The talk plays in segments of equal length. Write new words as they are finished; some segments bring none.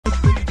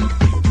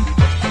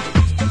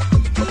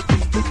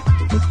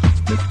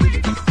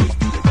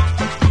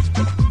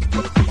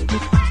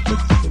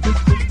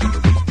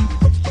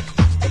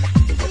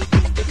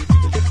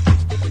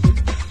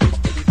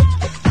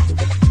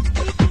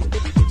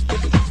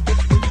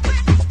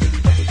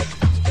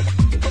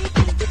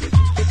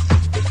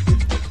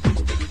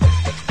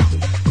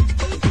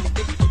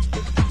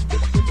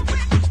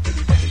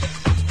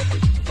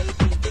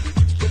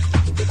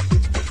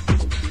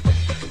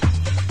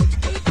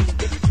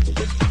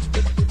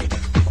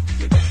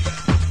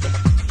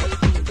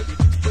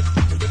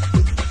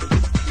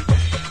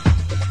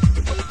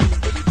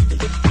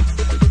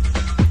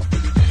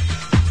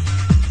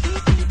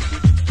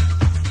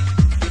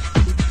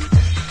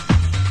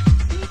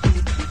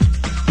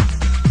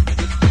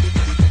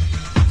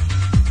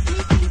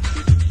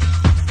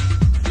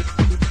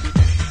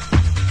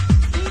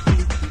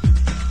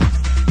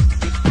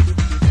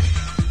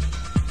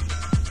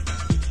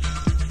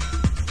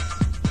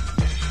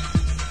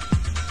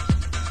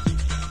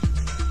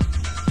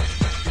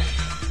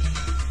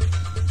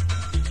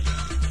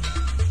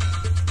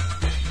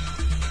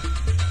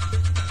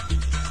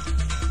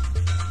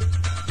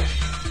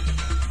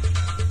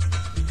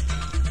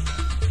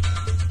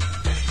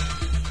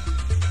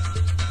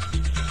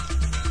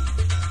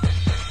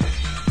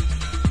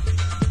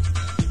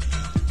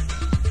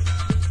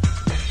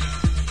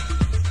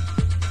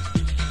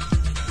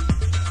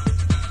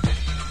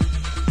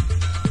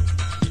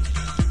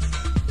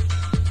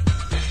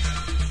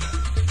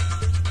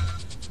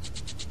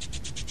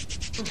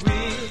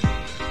real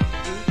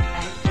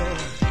actor.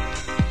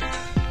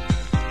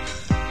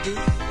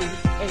 This is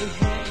a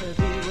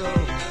heavy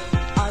road.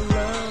 Our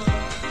love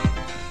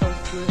is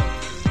good,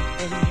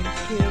 and you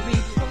carry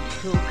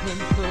total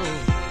control.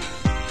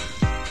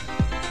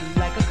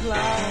 Like a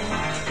cloud,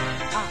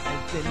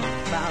 I've been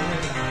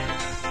smiling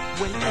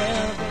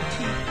whenever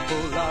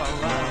people are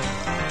around.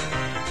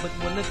 But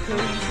when the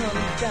curtain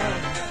comes down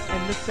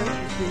and the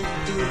surface is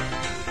through,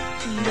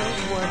 no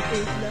one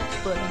is left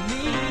but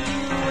me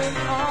and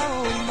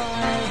all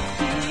my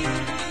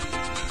tears.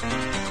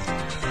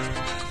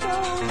 So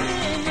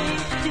many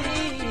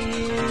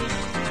tears,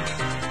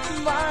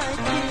 my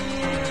tears.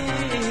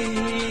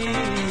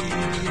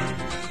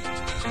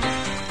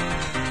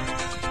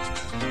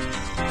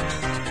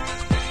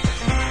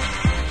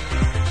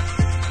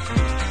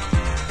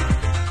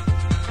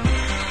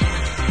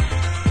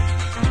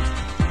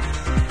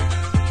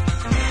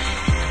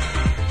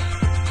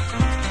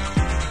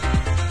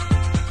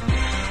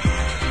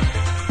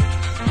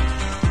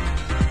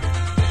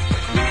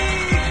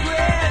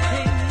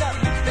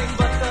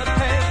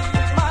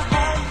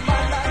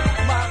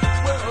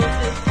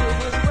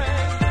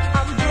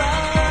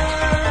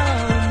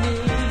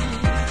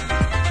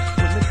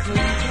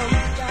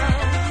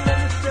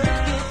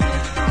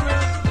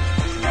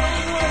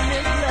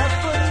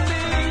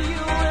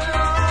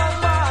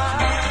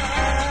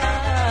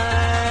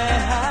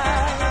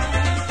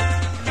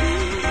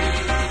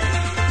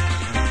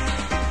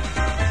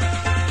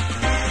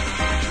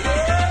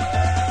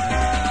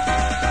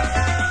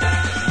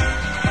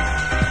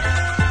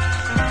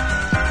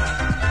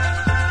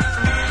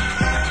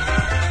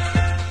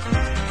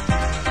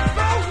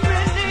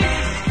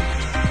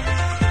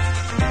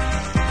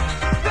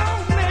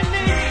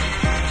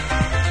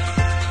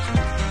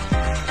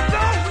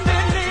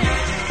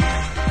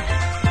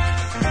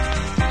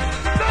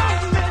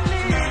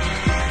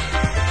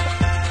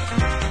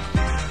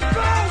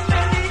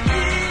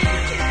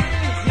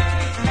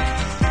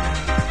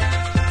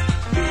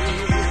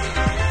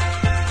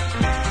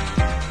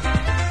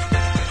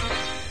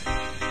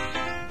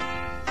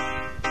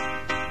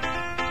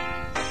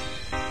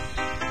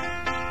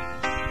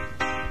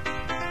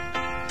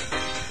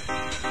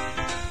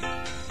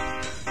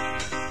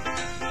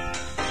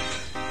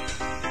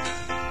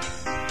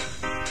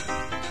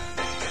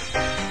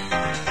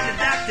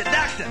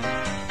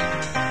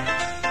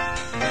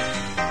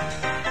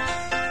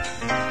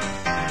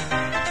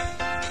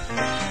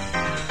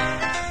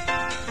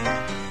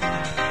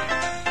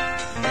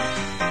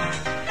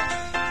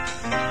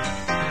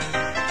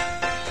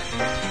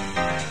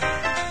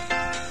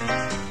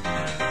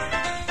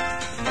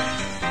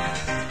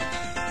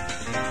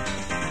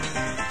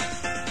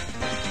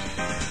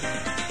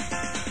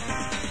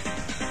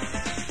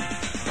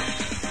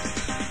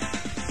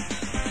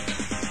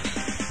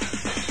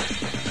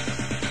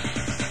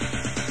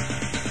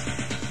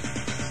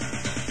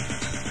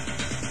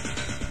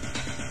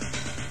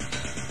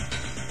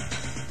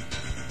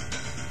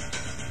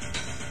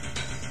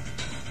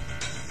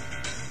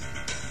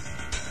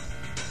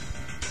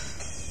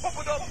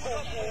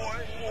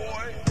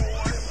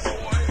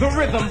 The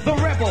rhythm, the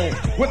rebel,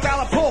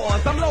 without a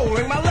pause, I'm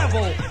lowering my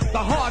level. The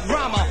hard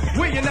drama,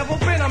 where you never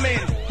been, I'm in.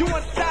 You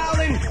want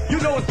styling? You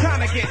know it's time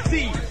to get.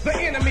 See, the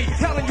enemy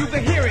telling you to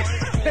hear it.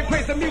 They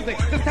praise the music,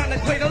 this time they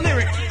play the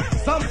lyrics.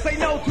 Some say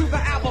no to the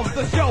album,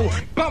 the show,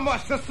 bum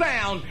rush the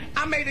sound.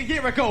 I made a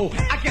year ago,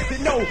 I guess you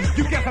know,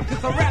 you guess I'm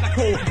just a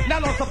radical.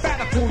 Not on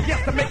sabbatical,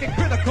 yes to make it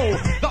critical.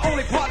 The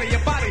only part of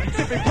your body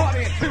should be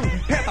partying too.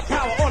 Pass the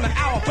power on the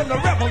hour from the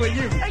rebel in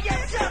you. Hey, yo,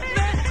 Chuck,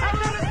 man, I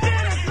don't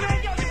understand this,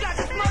 man. Yo, you got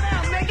to slow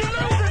down, man. You're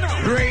losing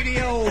them.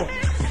 Radio,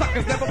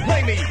 suckers never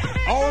play me.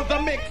 On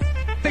the mix,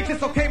 they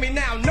just okay me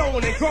now,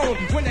 known and grown.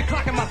 When they're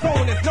clocking my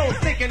zone, there's no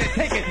thinking and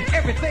taking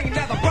everything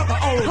that the brother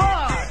owns.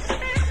 Hard.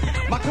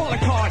 My calling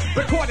card,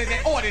 recorded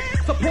and ordered.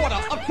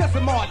 Supporter of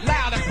Tessamard,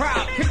 loud and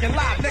proud. Kicking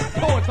live, next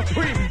poet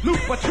supreme. Loop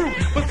for true,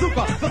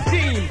 bazooka, the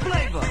scheme.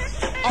 Flavor.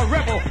 A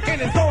rebel in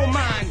his own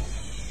mind.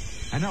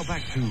 And now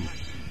back to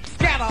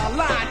Scatter a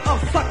line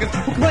of suckers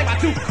who claim I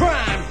do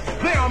crime.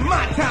 They on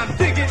my time,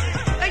 dig it.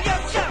 Hey, yo,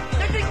 Chuck,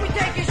 they think we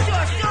taking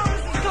short. Show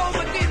this is Gold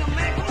Medina,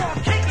 man. Come on,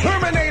 kick it.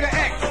 Terminator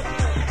X.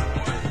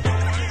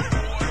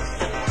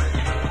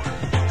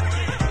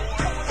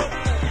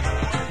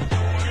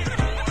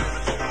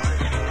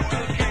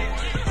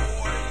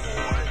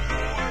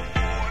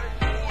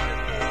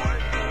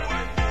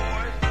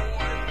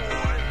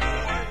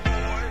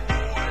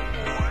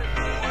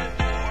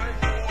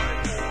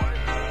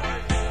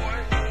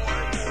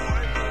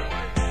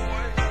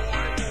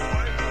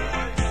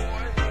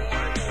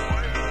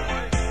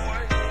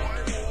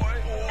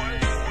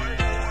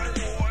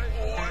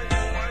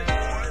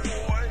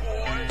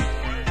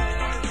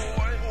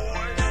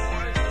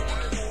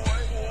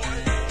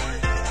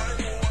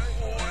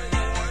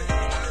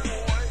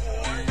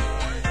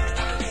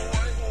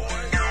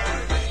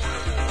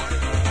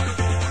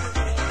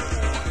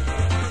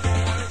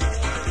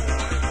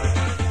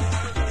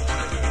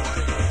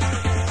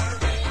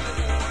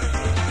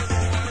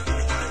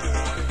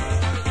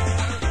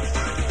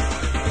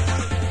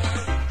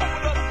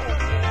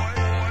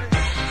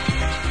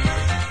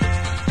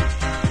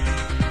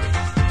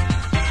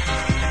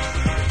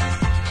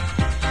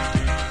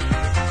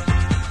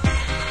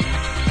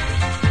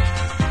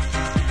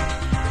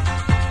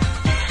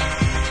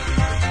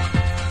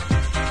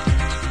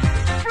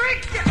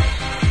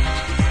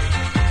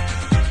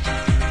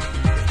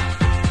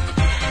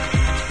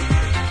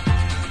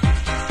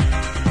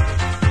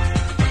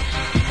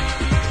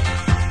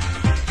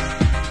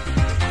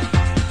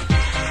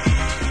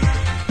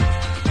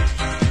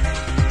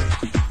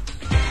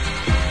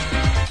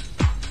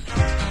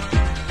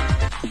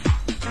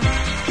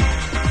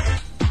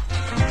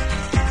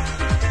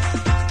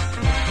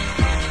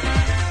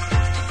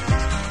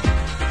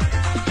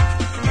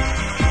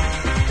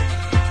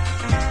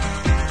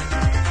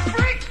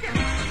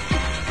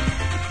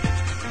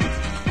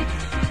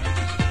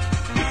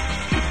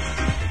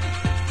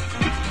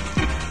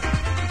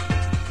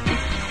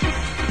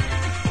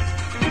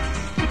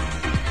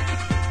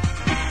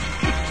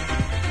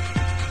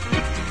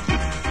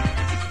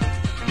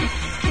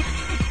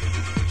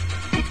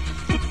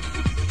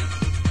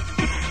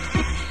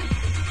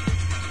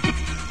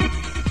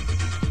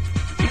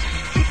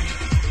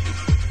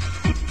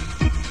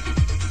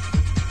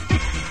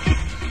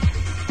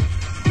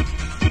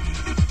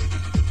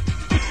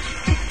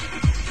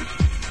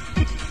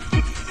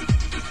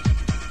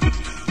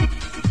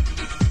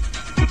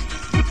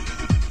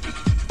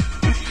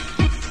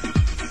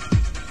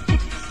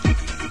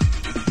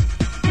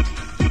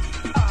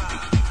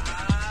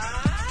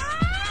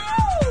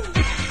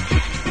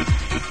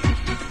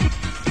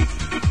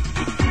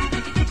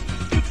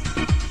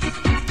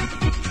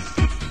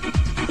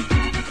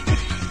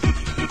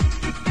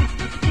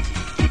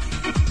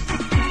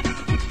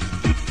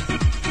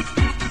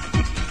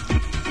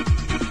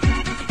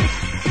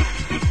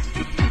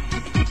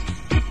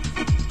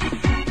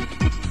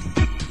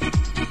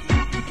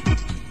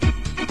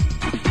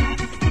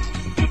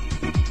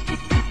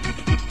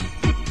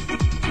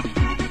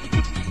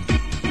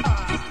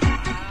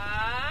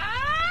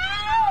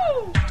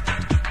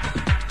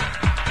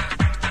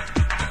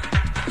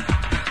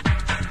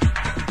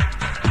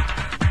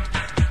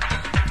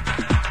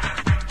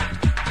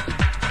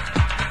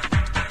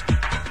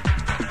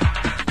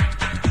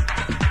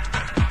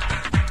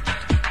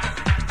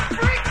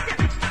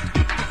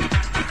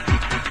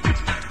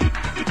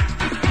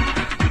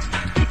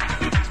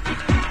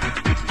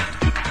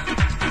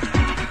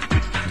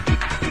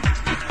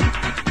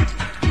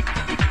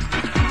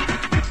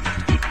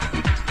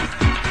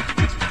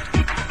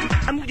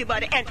 your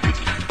body and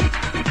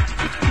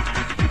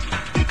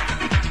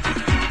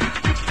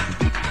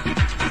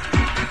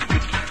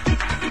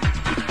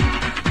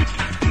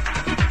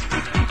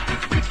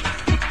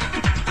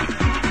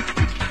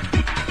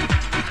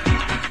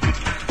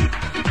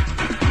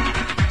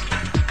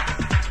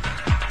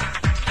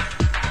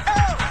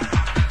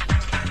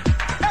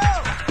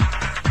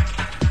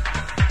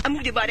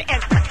move your body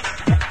and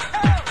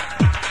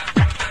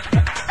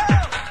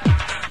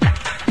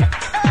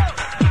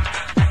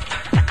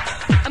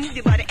move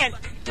your body and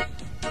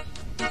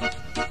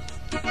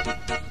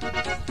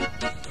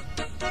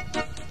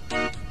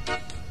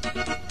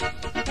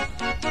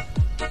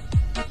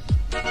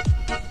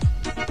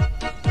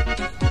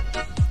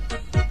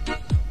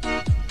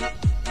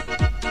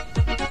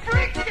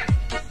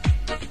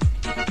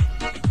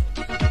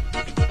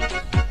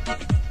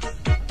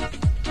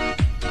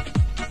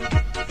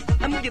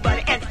move your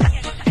body and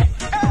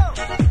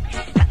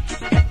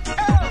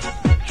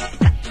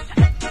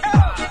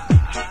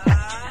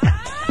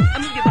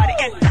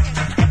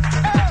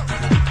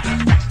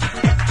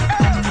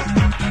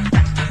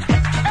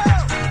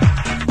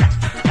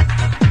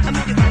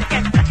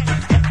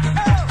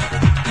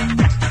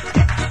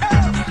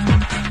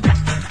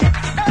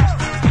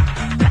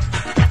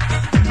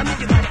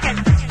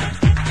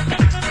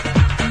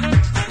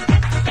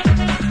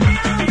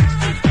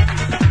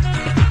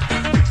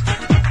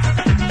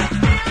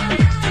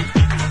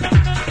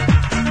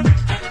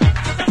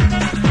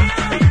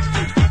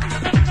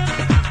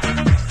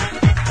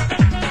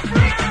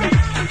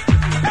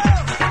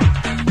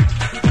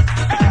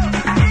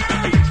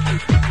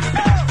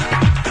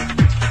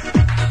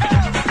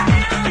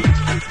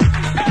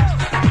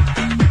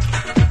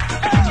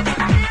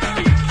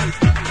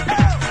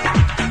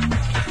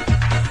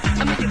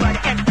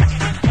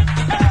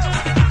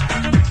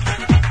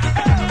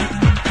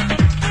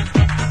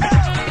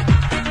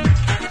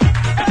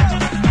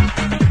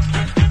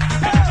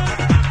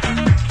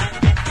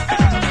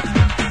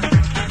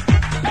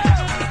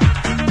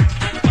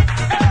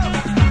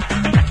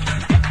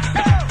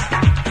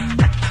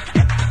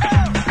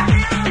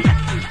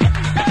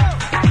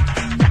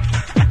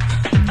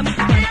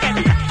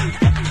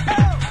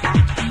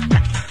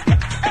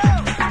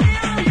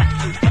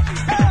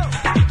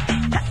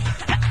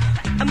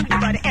move your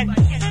body and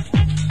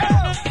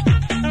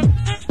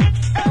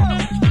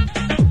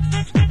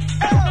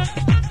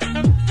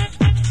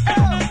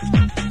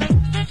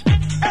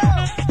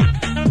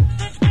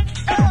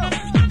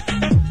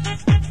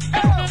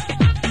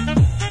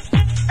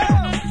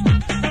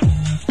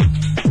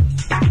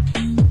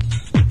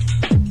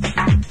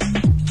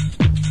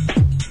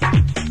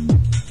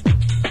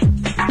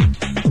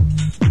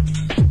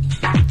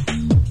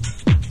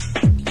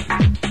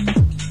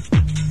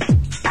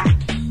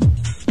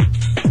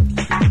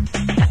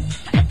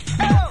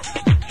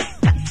move your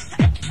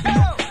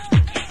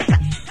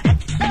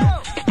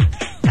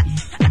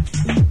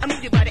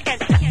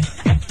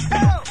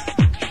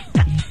body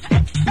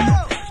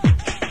and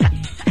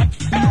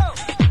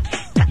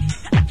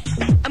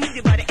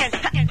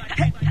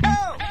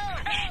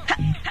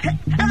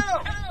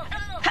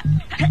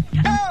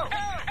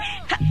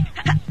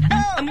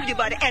move your body and move your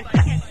body and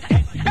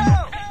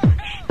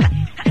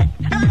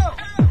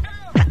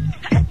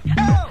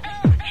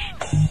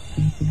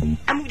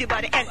move your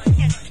body and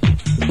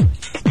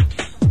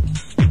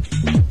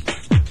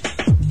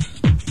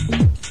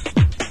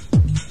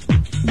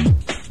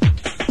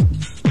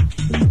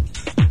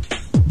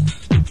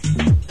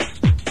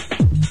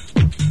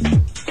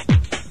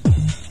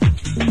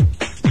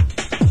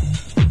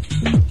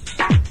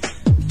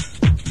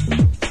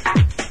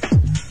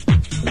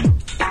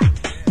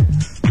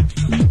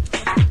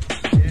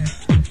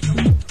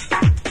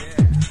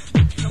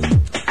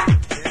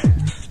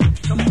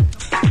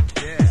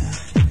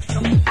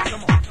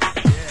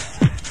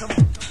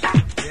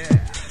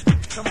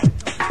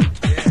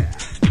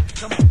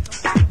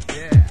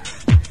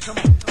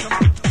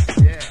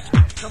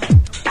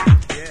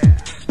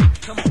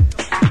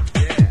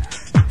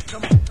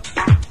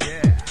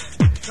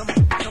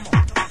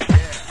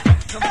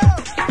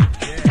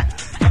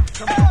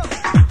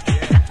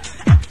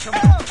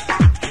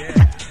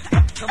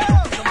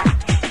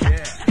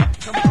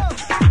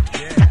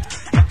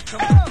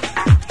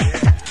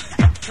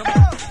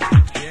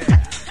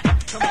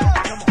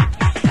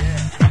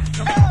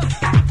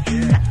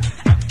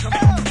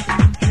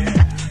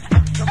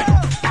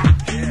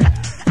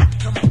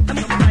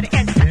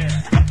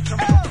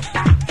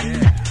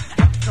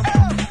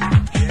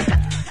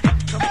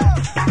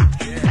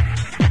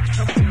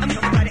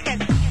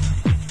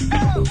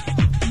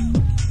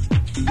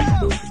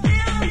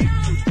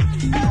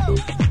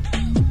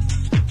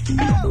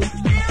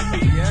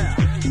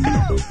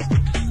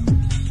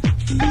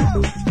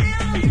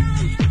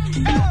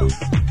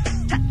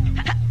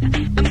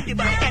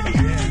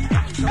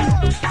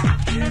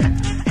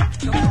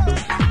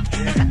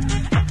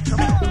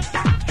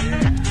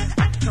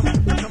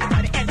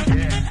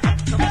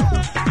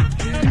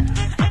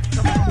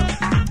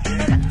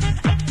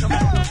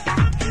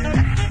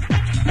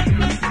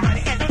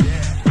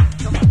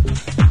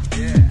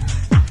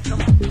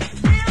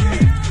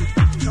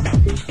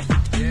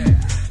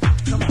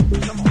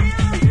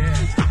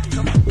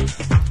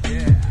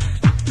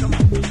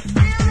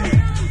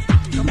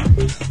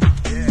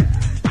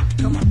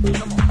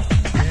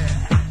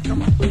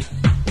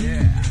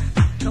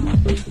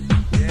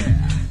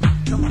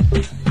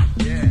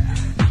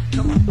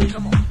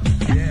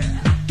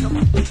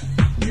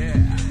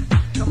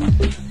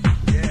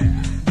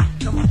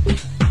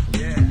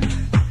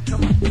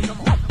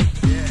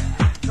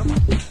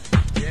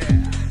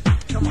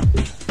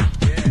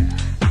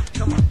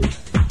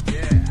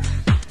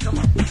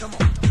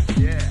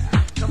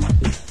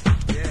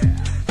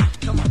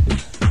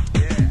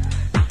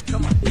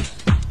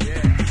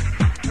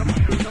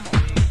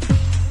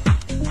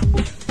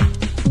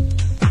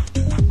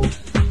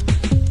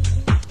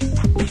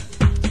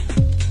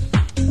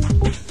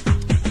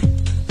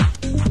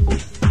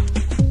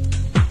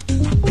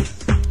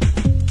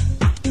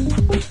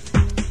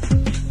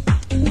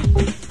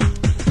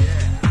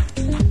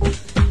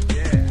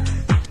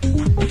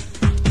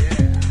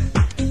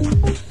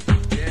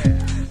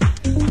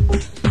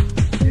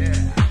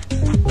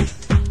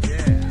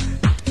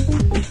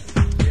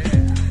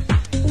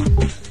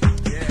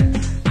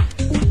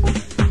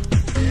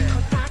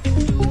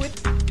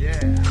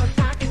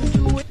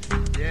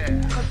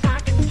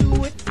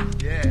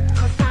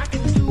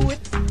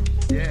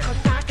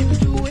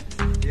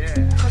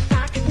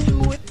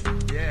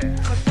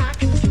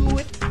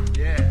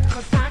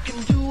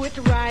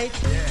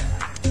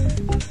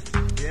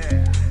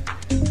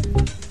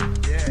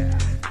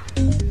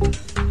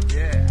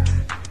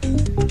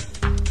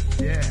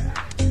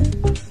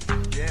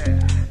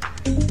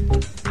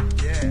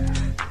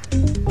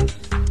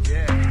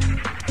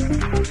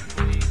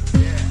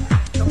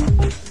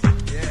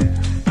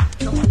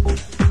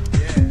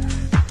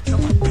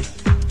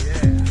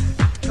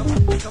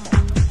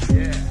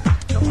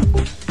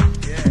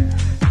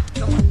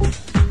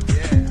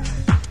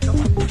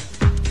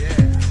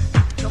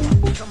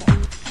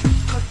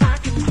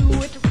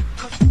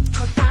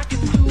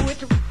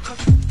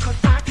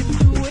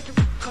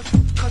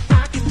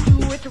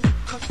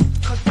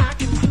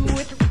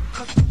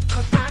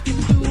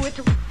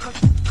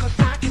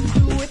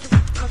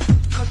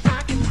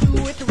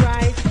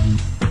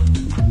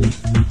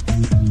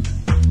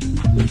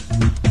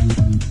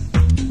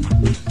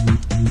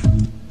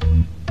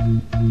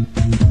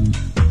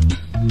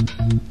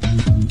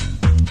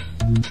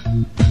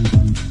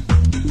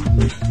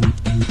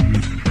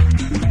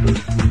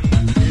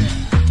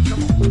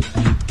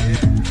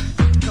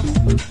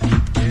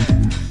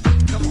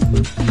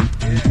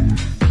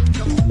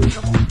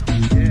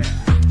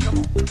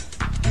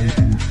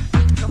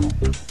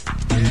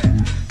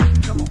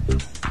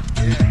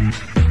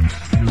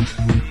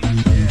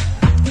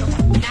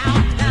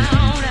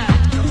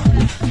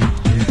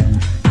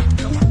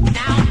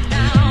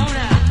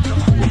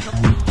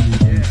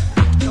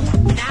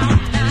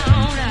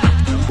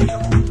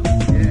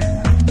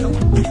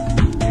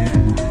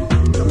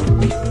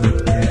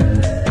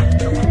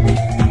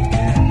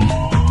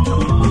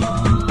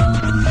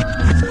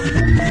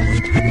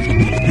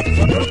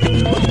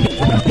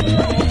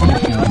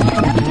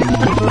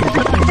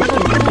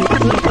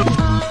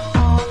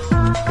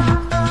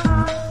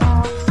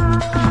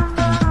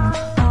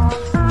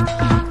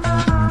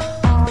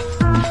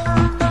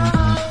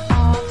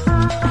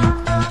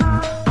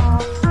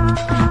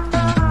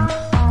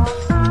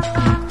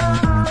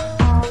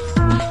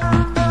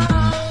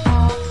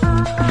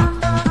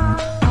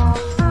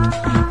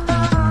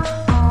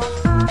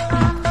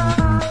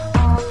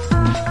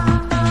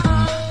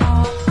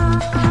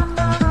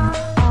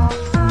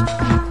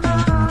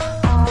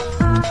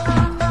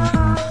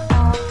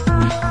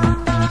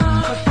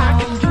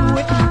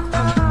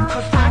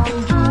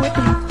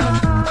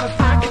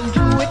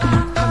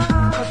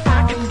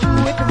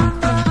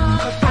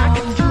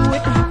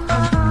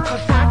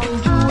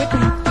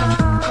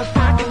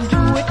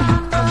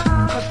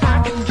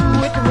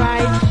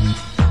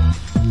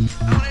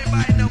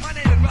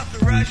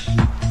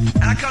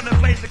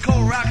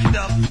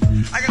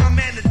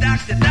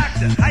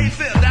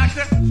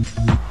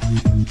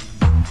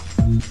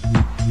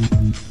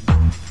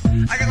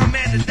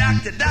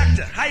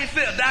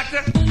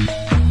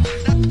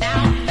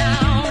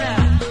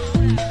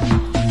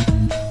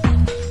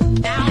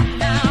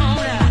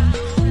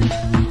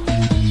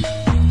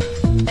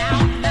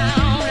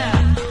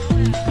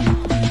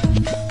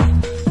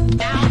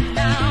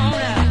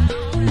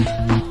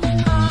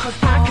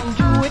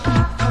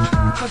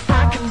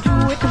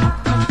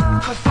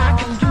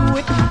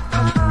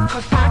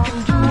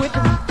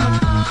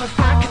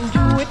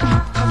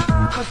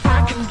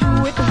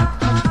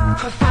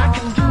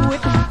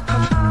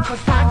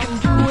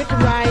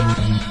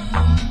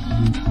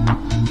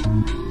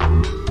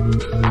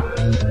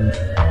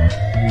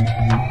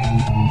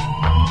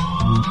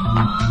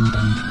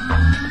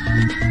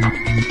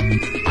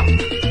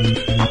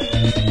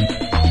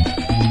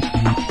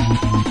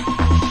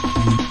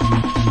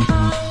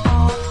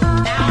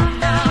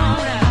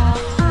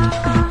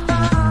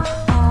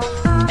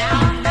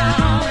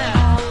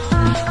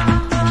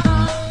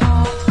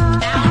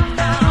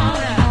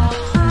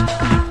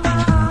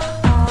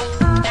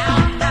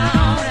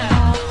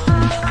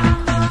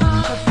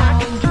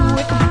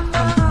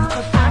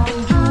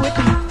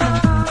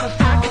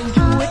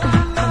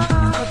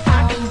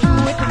do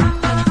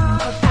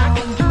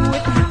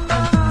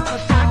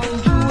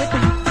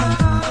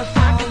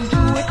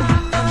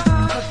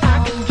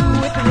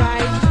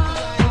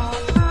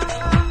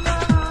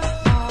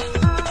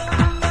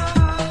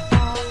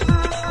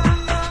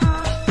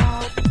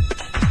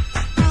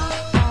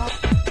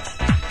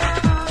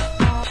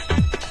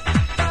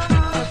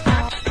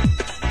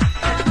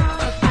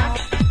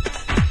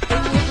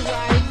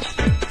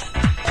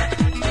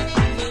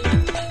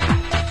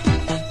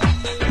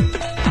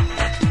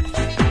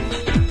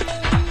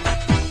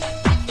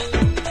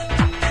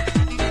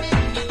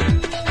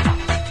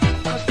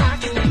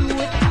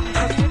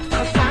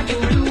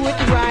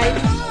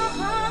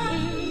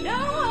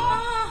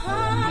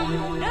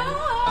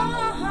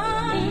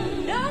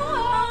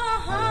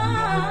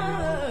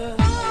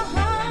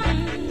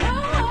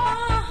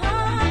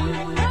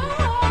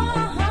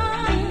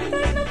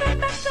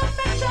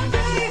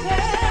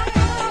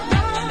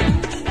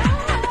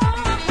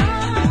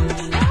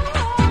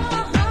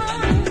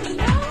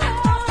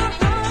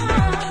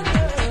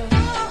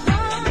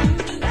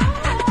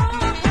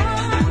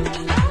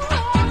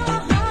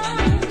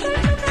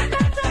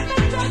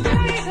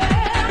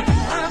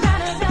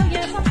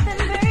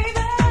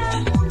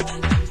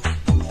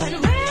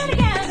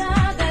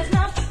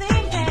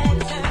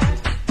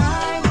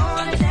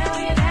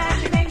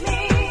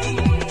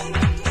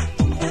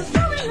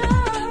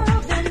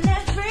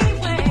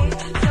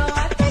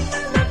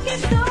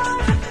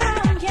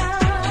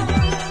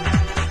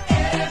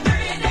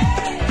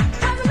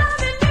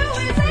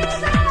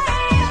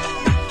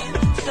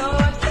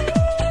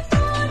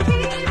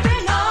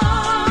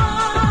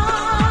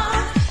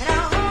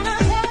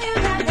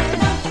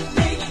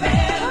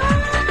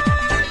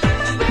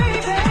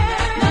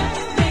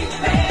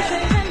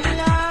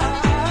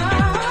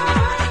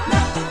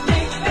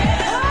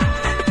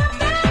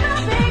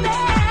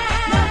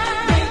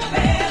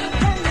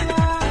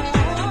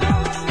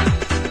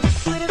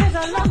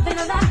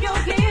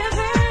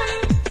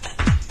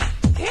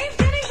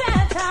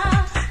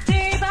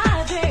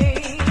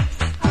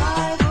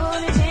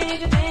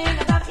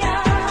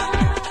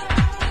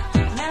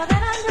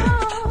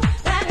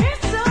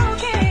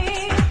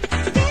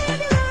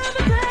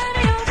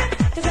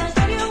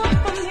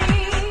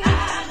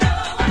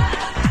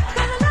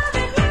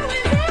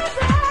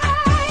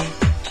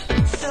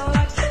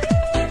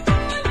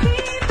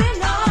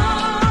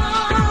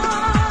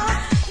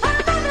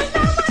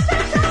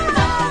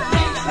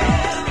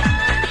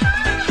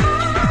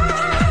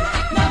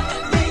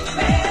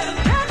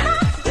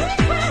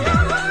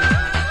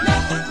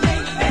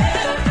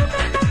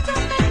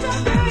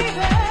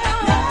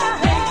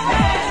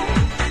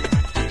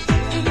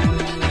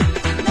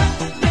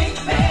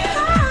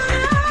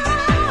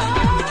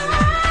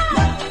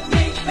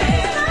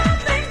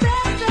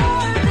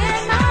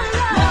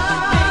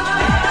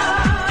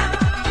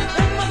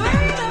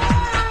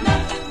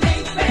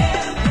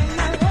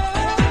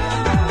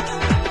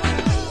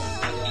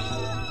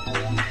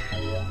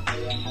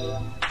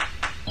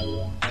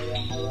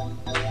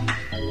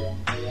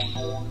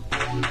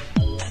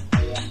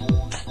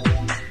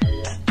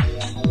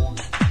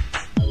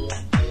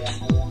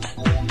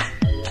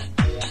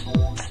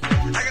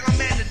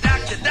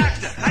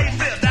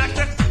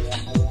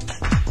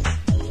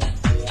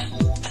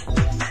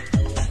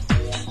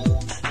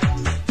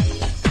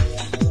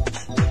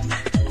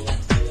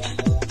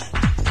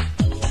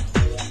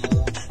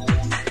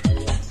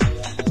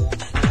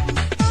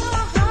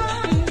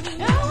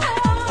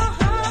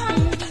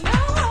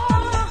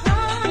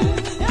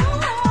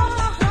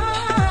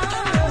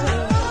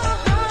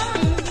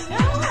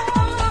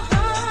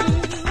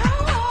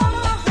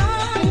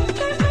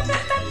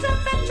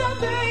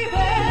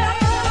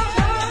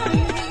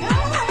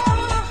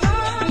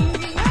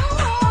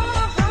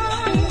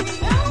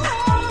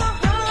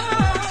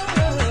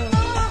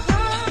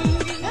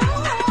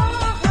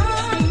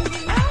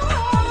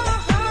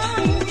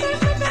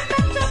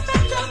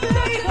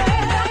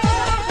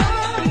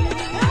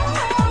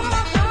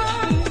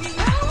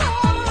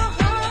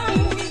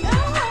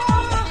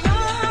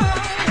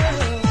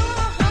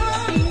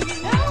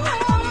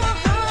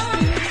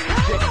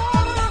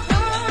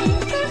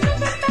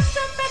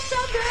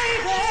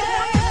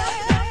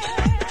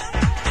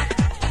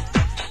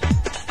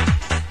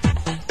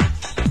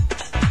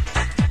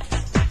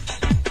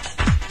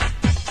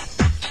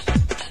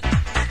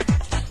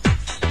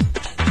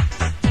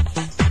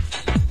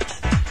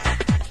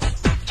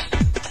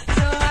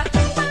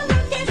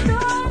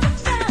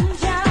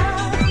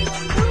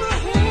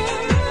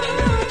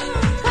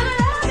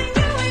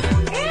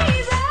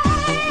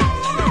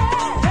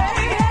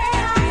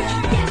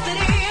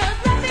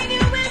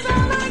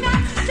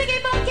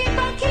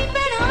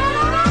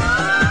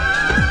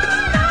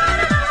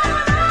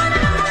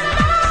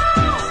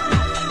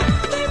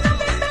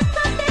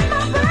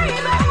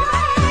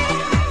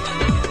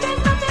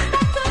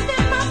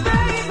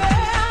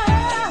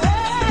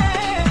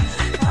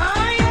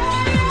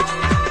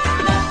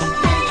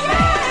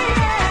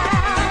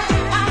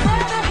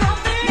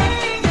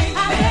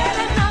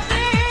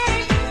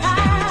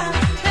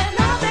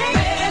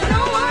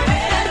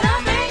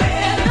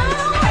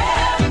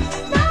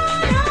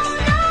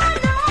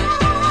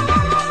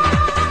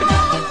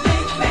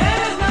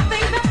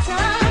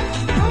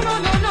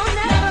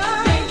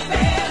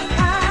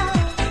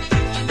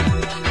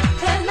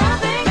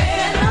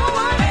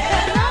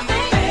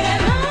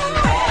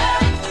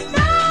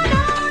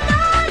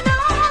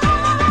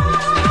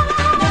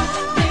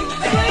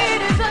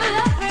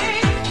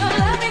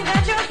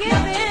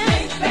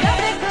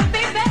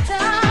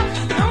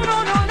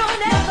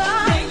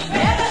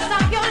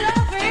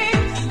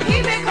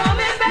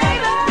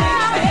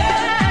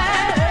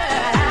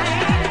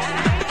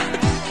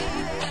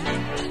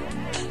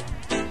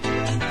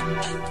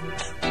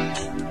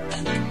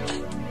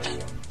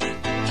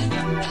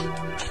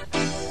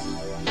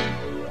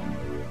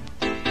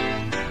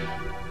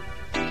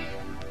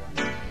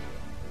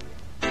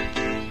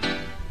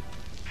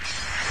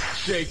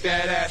Shake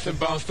that ass and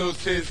bounce those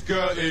tits,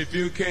 girl, if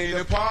you came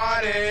to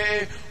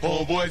party.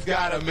 Homeboys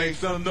gotta make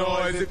some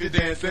noise if you're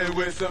dancing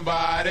with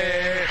somebody.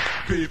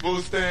 People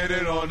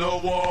standing on the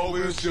wall,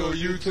 we'll show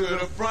you to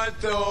the front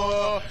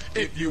door.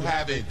 If you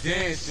haven't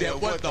danced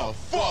yet, what the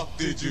fuck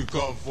did you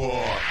come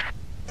for?